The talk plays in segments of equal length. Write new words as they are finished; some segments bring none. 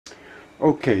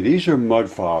Okay, these are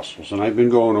mud fossils, and I've been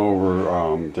going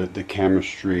over the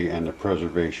chemistry and the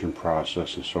preservation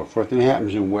process and so forth, and it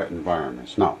happens in wet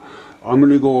environments. Now, I'm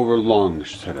going to go over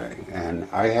lungs today, and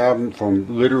I have them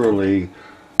from literally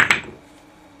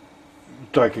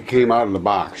like it came out of the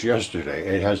box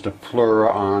yesterday. It has the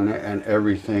pleura on it and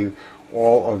everything,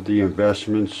 all of the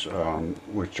investments,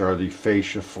 which are the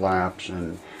fascia flaps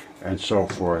and so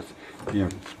forth.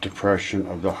 The depression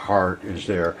of the heart is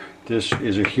there. This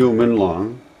is a human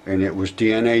lung, and it was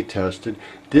DNA tested.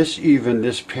 This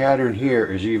pattern here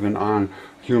is even on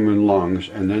human lungs,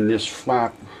 and then this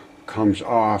flap comes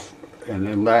off and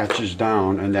it latches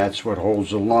down, and that's what holds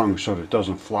the lung so that it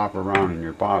doesn't flop around in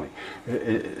your body.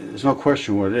 There's no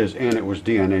question what it is, and it was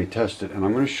DNA tested. And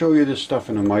I'm going to show you this stuff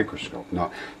in a microscope. Now,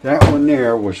 that one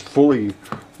there was fully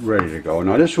ready to go.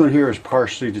 Now, this one here is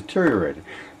partially deteriorated.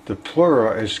 The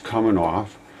pleura is coming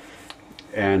off,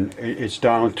 and it's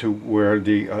down to where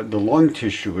the lung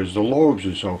tissue is, the lobes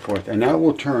and so forth, and that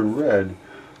will turn red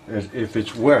if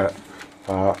it's wet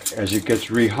as it gets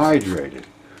rehydrated.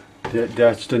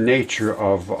 That's the nature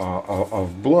of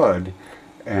blood,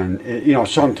 and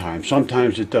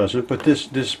sometimes it doesn't, but this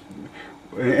has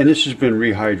been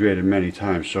rehydrated many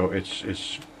times, so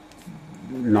it's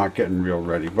not getting real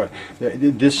ready. But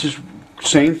this is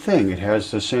same thing. It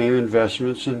has the same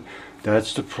investments, and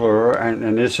that's the pleura,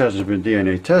 and this hasn't been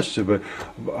DNA tested, but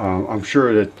I'm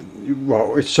sure that,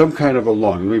 well, it's some kind of a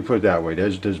lung. Let me put it that way.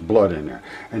 There's blood in there,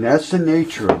 and that's the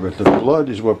nature of it. The blood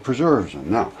is what preserves them.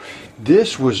 Now,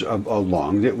 this was a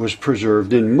lung that was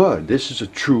preserved in mud. This is a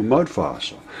true mud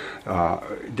fossil.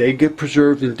 They get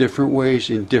preserved in different ways,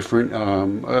 in different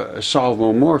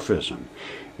solvomorphism.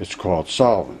 It's called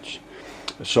solvents.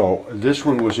 So this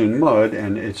one was in mud,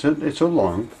 and it's a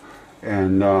lung,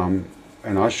 and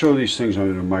I'll show these things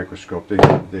under the microscope.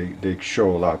 They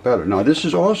show a lot better. Now, this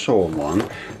is also a lung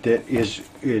that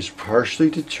is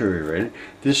partially deteriorated.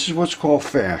 This is what's called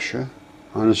fascia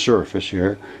on the surface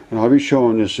here, and I'll be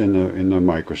showing this in the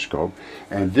microscope.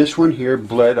 And this one here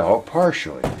bled out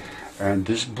partially, and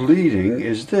this bleeding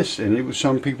is this. And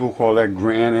some people call that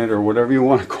granite or whatever you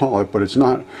want to call it, but it's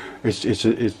not. It's in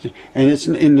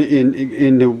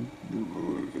the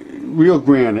real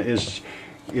granite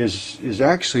is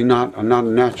actually not a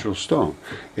natural stone.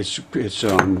 It's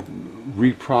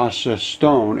reprocessed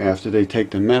stone after they take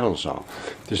the metals out.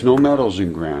 There's no metals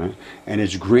in granite, and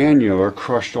it's granular,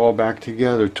 crushed all back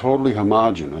together, totally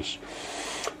homogeneous.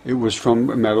 It was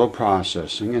from metal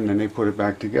processing, and then they put it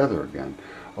back together again.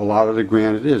 A lot of the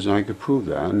granite is, and I could prove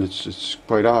that, and it's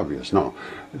quite obvious. Now,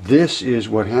 this is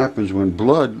what happens when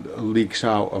blood leaks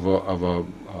out of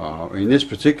in this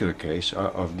particular case,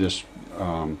 of this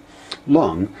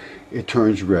lung. It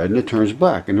turns red and it turns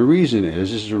black, and the reason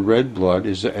is the red blood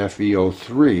is the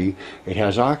FeO3. It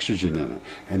has oxygen in it,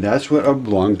 and that's what a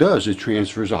lung does. It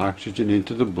transfers oxygen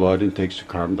into the blood and takes the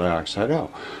carbon dioxide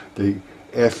out. The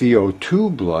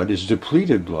FeO2 blood is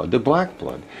depleted blood, the black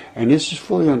blood, and this is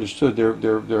fully understood.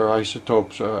 They're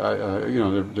isotopes.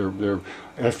 They're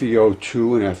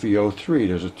FeO2 and FeO3.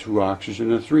 There's a 2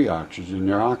 oxygen and a 3 oxygen.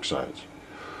 They're oxides.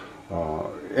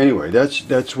 Anyway,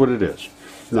 that's what it is.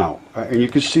 Now, and you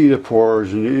can see the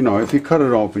pores, and if you cut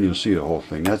it open, you'll see the whole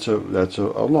thing. That's a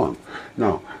lung.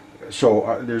 Now,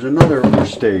 so there's another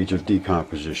stage of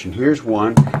decomposition. Here's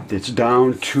one that's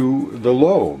down to the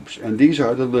lobes, and these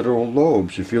are the literal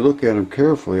lobes. If you look at them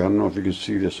carefully, I don't know if you can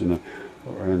see this in the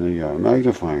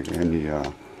magnifying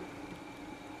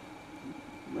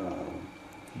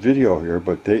video here,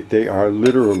 but they are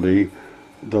literally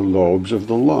the lobes of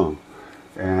the lung,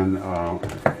 and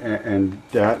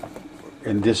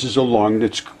this is a lung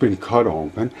that's been cut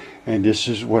open, and this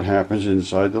is what happens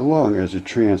inside the lung as it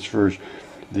transfers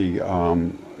the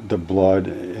blood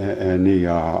and the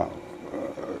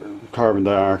carbon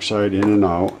dioxide in and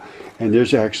out. And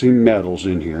there's actually metals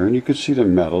in here, and you can see the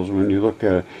metals when you look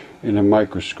at it in a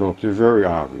microscope. They're very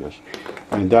obvious,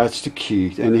 and that's the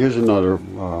key. And here's another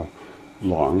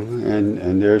lung,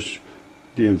 and there's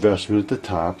the investment at the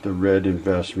top, the red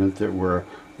investment where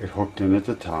it hooked in at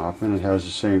the top, and it has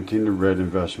the same thing, the red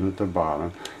investment at the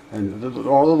bottom, and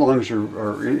all the lungs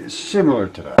are similar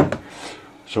to that.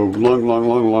 So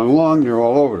lung, they're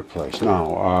all over the place.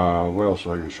 Now, what else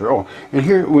I can show? Oh, and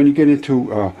here, when you get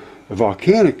into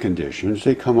volcanic conditions,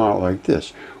 they come out like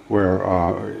this, where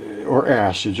or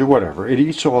acids or whatever. It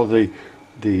eats all the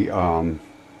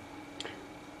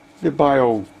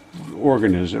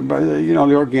bioorganism,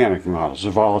 the organic models,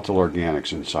 the volatile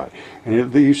organics inside, and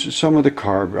it leaves some of the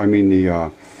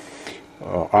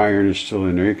iron is still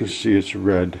in there. You can see it's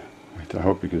red. I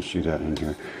hope you can see that in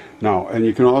here. Now, and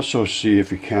you can also see,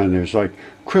 if you can, there's like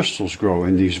crystals grow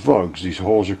in these vugs. These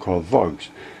holes are called vugs.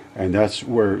 And that's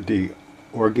where the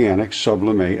organics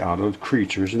sublimate out of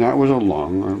creatures. And that was a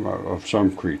lung of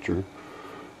some creature.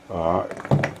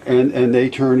 And they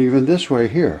turn even this way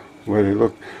here, where they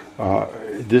look.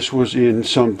 This was in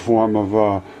some form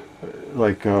of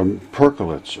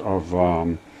percolates of,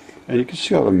 and you can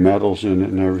see all the metals in it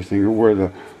and everything, where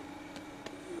the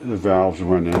valves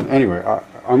went in. Anyway,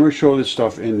 I'm going to show this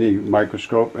stuff in the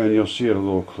microscope, and you'll see it a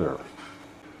little clearer.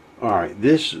 Alright,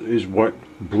 this is what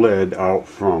bled out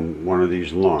from one of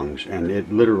these lungs, and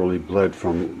it literally bled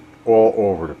from all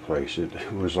over the place. It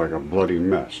was like a bloody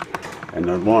mess. And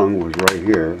the lung was right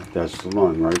here. That's the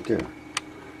lung right there.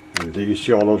 And you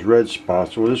see all those red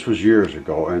spots. Well, this was years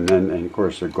ago, and of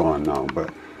course they're gone now.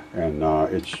 But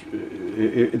they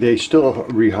still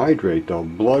rehydrate though.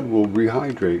 Blood will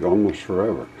rehydrate almost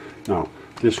forever. Now,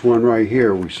 this one right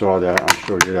here, we saw that. I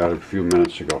showed you that a few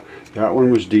minutes ago. That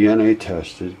one was DNA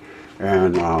tested,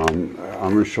 and I'm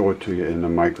going to show it to you in the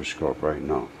microscope right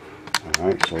now. All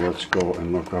right, so let's go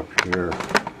and look up here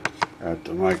at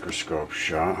the microscope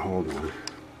shot. Hold on.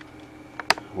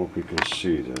 Hope you can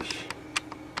see this.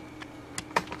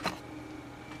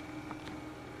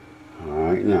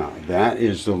 Alright, now that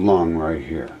is the lung right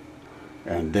here.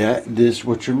 And this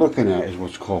what you're looking at is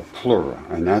what's called pleura.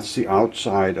 And that's the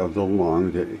outside of the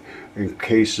lung that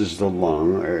encases the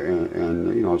lung,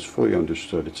 and you know, it's fully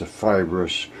understood. It's a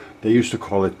fibrous, they used to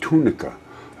call it tunica.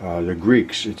 The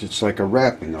Greeks, it's like a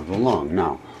wrapping of the lung.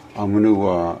 Now, I'm going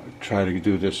to try to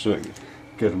do this,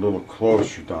 get a little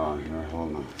closer down here.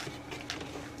 Hold on.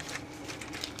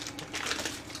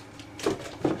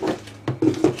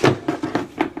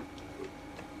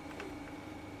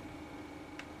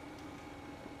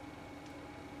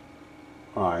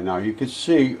 Alright, now you can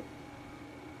see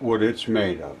what it's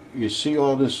made of. You see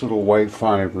all this little white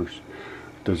fibers.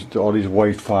 There's all these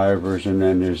white fibers, and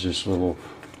then there's this little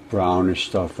brownish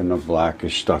stuff and the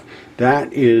blackish stuff.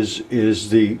 That is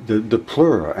the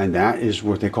pleura, and that is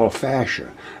what they call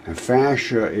fascia. And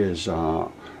fascia is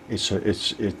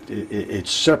it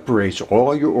separates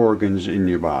all your organs in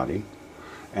your body,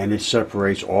 and it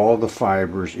separates all the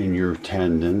fibers in your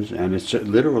tendons, and it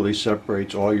literally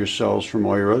separates all your cells from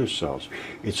all your other cells.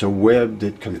 It's a web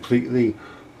that completely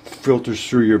filters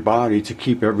through your body to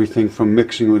keep everything from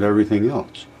mixing with everything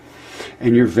else.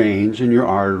 And your veins and your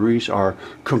arteries are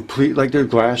complete, like they're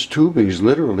glass tubings,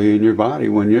 literally, in your body.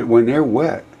 When they're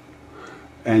wet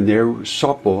and they're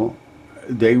supple,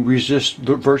 they resist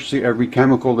virtually every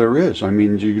chemical there is. I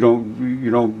mean, you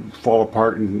don't fall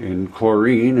apart in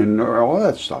chlorine and all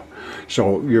that stuff.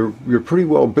 So you're pretty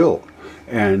well built.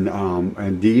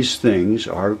 And these things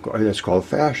that's called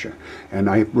fascia. And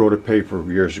I wrote a paper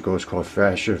years ago. It's called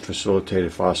fascia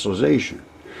facilitated fossilization.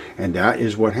 And that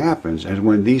is what happens. And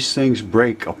when these things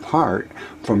break apart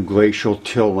from glacial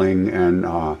tilling, and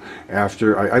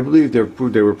after, I believe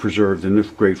they were preserved in the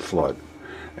Great Flood.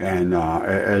 And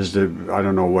I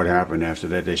don't know what happened after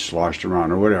that, they sloshed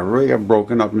around or whatever, they got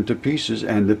broken up into pieces,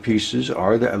 and the pieces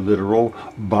are the literal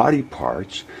body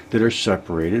parts that are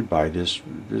separated by this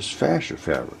fascia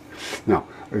fabric. Now,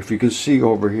 if you can see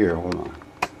over here, hold on,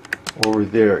 over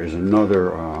there is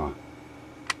another,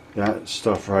 that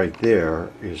stuff right there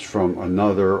is from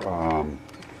another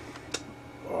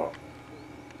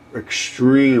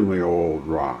extremely old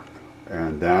rock.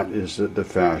 And that is the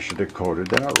fascia that coated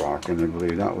that rock, and I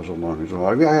believe that was a lung as well.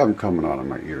 I have them coming out of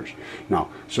my ears. Now,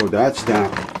 so that's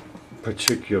that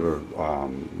particular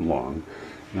lung.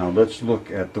 Now let's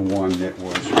look at the one that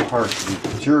was partially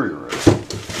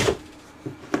deteriorated.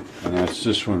 And that's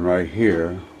this one right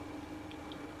here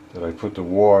that I put the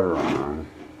water on.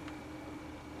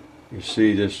 You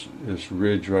see this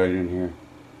ridge right in here?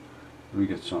 Let me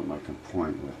get something I can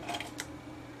point with.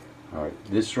 Alright,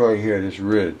 this right here, this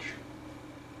ridge,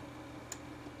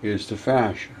 is the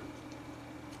fascia.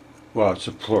 Well, it's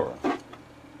a pleura. Let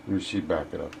me see,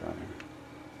 back it up down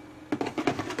here.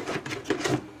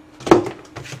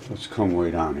 Let's come way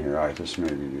down here. All right, this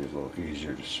may be a little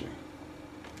easier to see.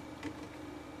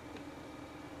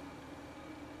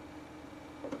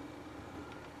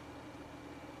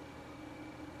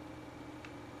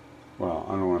 Well,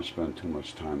 I don't want to spend too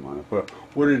much time on it, but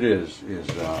what it is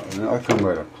and I'll come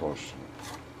right up close to it.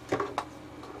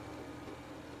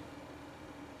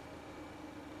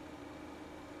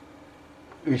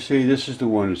 You see, this is the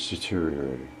one that's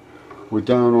deteriorating. We're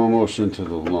down almost into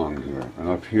the lung here, and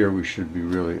up here we should be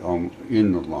really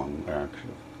in the lung,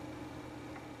 actually.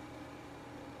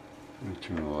 Let me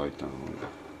turn the light down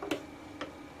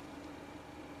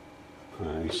a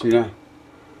little. You see that?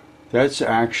 That's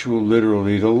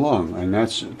literally the lung, and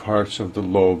that's parts of the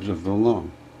lobes of the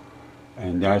lung.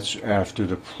 And that's after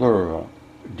the pleura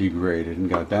degraded and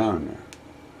got down there.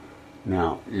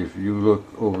 Now, if you look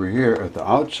over here at the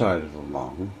outside of the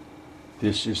lung,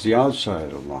 this is the outside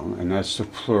of the lung, and that's the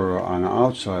pleura on the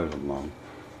outside of the lung.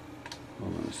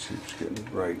 Hold on, let's see, it's getting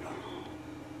bright.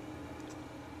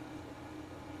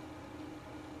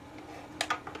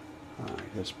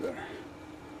 Alright, that's better.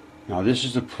 Now this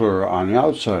is the pleura on the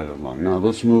outside of the lung. Now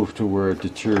let's move to where it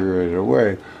deteriorated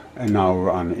away, and now we're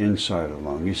on the inside of the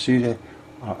lung. You see that?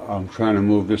 I'm trying to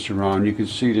move this around. You can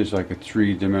see there's like a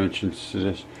 3 dimensions to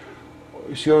this.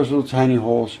 You see those little tiny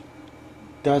holes?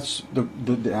 That's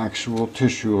the actual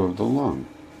tissue of the lung.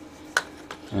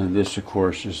 And this, of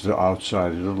course, is the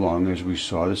outside of the lung, as we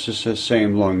saw. This is the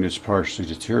same lung that's partially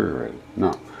deteriorated.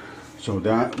 Now, so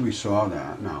that we saw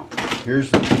that. Now,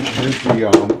 here's the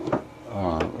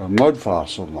mud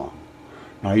fossil lung.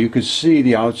 Now, you can see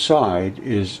the outside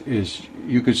is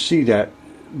you could see that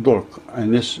look,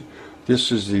 and this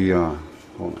is the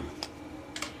hold on.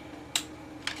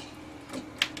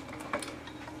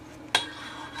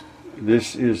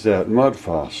 This is that mud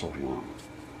fossil lung,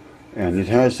 and it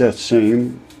has that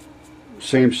same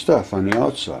stuff on the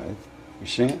outside. You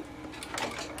see it?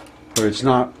 But it's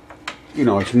not, you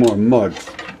know, it's more mud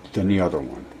than the other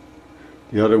one.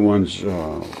 The other one's,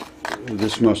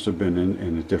 this must have been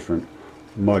in a different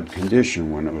mud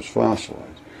condition when it was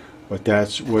fossilized. But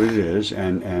that's what it is,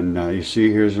 and you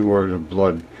see here's where the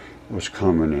blood was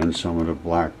coming in, some of the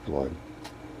black blood.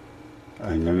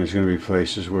 And then there's going to be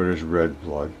places where there's red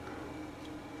blood.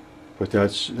 But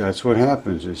that's what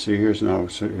happens. You see, here's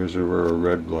where a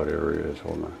red blood area is.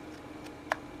 Hold on.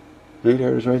 See,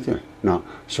 there it is right there. Now,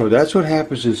 so that's what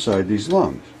happens inside these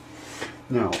lungs.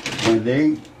 Now, when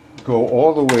they go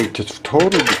all the way to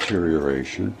total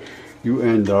deterioration, you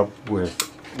end up with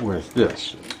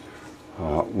this,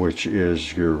 which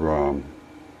is your,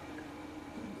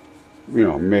 you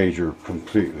know, major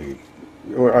completely.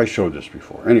 I showed this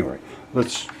before. Anyway,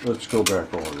 let's go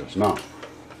back over this now.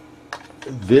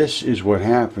 This is what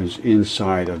happens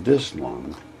inside of this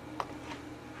lung.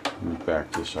 Let me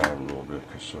back this out a little bit,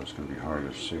 so it's going to be hard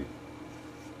to see.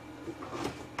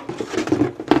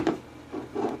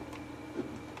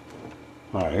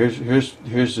 All right,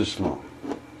 here's this lung.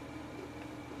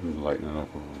 Let me lighten it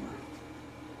up a little bit.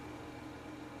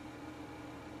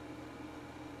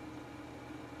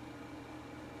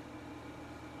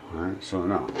 All right, so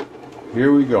now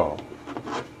here we go.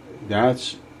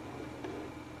 That's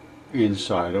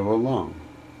inside of a lung.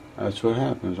 That's what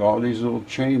happens. All these little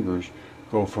chambers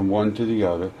go from one to the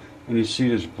other, and you see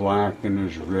there's black and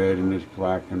there's red and there's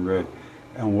black and red,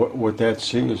 and what that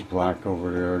see is black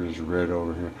over there, there's red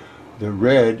over here. The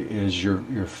red is your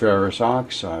ferrous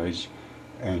oxides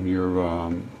and your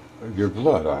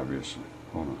blood, obviously.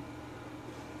 Hold on,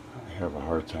 I have a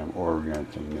hard time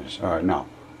orienting this. All right, now,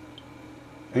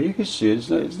 and you can see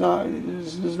there's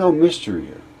no mystery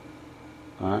here.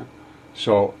 All right.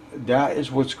 So that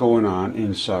is what's going on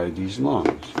inside these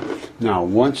lungs. Now,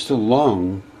 once the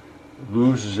lung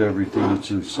loses everything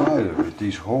that's inside of it,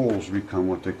 these holes become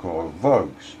what they call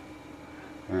vugs.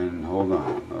 And hold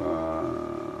on,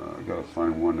 I gotta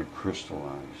find one that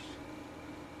crystallized.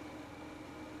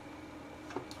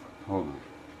 Hold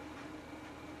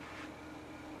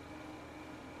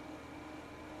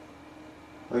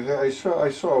on. I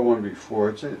saw one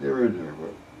before. They're in there,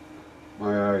 but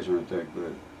my eyes aren't that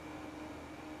good.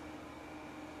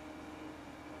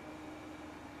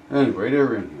 Anyway,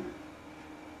 they're in here.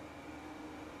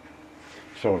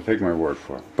 So take my word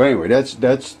for it. But anyway, that's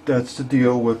the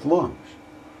deal with lungs.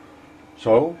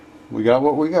 So we got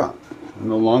what we got, and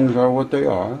the lungs are what they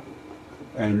are,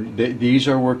 and these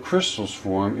are where crystals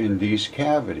form in these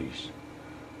cavities.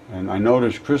 And I know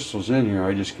there's crystals in here.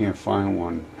 I just can't find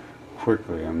one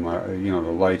quickly. You know,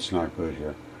 the light's not good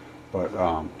here. But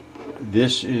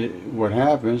this is what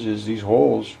happens: is these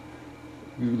holes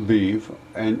you leave,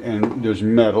 and there's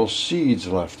metal seeds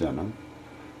left in them,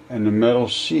 and the metal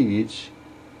seeds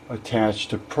attach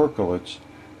to percolates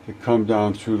that come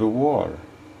down through the water,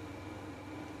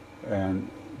 and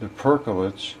the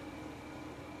percolates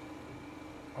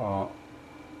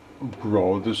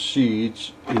grow the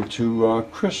seeds into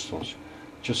crystals,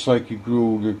 just like you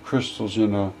grew your crystals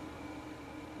in that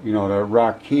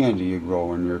rock candy you grow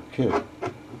when you're a kid.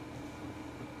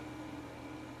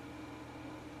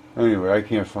 Anyway, I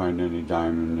can't find any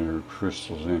diamond or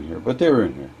crystals in here, but they're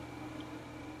in here.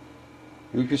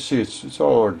 You can see it's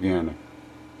all organic.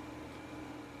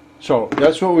 So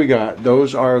that's what we got.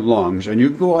 Those are lungs, and you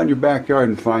can go out in your backyard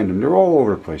and find them. They're all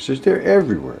over the place. They're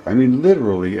everywhere. I mean,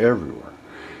 literally everywhere.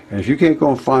 And if you can't go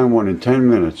and find one in 10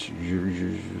 minutes,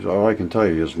 all I can tell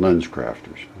you is lens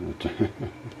crafters.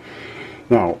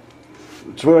 Now,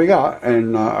 that's what I got,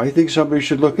 and I think somebody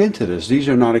should look into this. These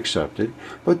are not accepted,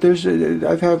 but there's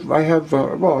I have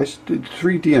well, I did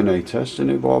 3 DNA tests, and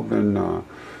they've all been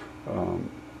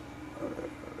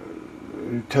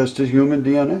tested human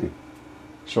DNA.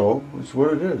 So it's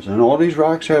what it is. And all these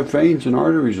rocks have veins and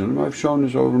arteries in them. I've shown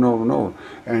this over and over and over,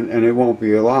 and it won't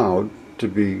be allowed to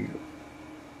be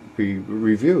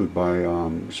reviewed by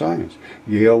science.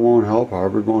 Yale won't help,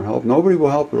 Harvard won't help, nobody will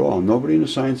help at all. Nobody in the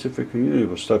scientific community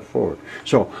will step forward.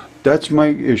 So that's my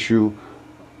issue.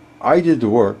 I did the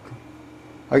work.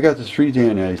 I got the 3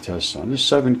 DNA tests done. There's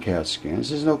 7 CAT scans.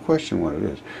 There's no question what it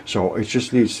is. So it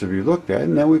just needs to be looked at,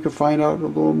 and then we can find out a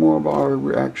little more about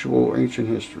our actual ancient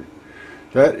history.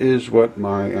 That is what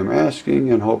I am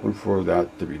asking and hoping for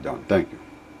that to be done. Thank you.